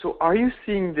So are you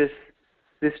seeing this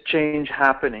change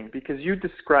happening? Because you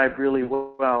described really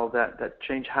well that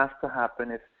change has to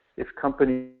happen if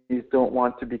companies don't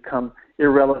want to become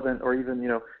irrelevant, or even,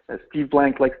 as Steve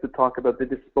Blank likes to talk about, the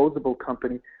disposable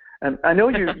company. And I know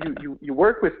you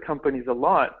work with companies a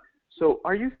lot. So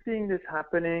are you seeing this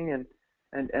happening,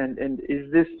 and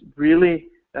is this really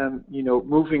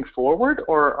moving forward,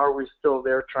 or are we still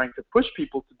there trying to push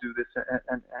people to do this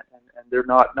and they're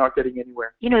not getting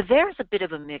anywhere? There's a bit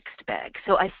of a mixed bag.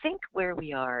 So I think where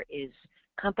we are is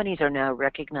companies are now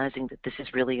recognizing that this is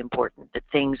really important, that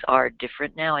things are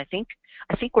different now. I think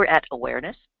we're at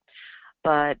awareness,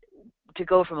 but to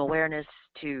go from awareness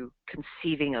to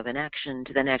conceiving of an action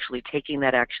to then actually taking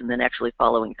that action, then actually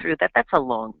following through, that's a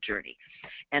long journey.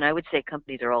 And I would say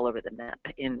companies are all over the map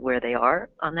in where they are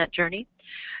on that journey.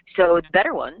 So the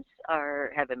better ones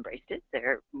have embraced it.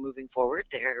 They're moving forward.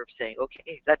 They're saying,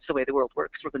 okay, that's the way the world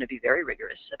works. We're going to be very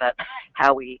rigorous about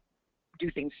how we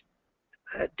do things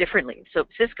differently. So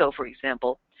Cisco, for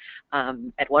example,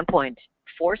 at one point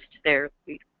forced their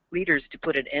leaders to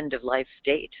put an end-of-life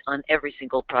date on every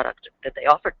single product that they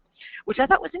offered, which I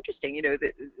thought was interesting. If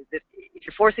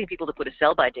you're forcing people to put a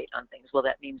sell-by date on things, well,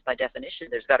 that means by definition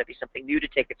there's got to be something new to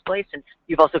take its place, and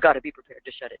you've also got to be prepared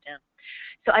to shut it down.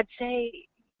 So I'd say,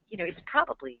 it's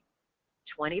probably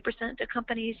 20% of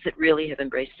companies that really have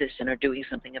embraced this and are doing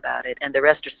something about it, and the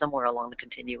rest are somewhere along the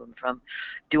continuum from,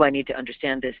 do I need to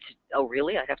understand this, to, oh,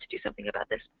 really, I have to do something about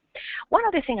this. One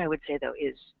other thing I would say, though,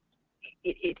 is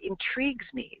it intrigues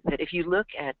me that if you look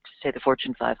at, say, the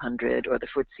Fortune 500 or the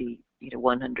FTSE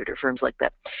 100 or firms like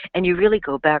that, and you really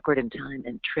go backward in time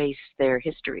and trace their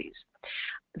histories,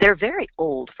 they're very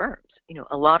old firms.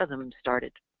 A lot of them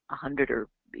started 100 or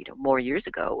more years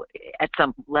ago at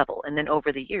some level, and then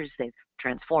over the years they've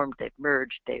transformed, they've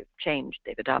merged, they've changed,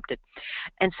 they've adopted.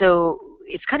 And so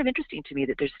it's kind of interesting to me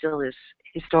that there's still this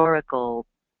historical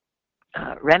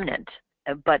remnant,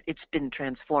 but it's been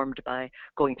transformed by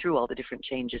going through all the different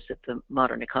changes that the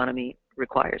modern economy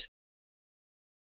requires.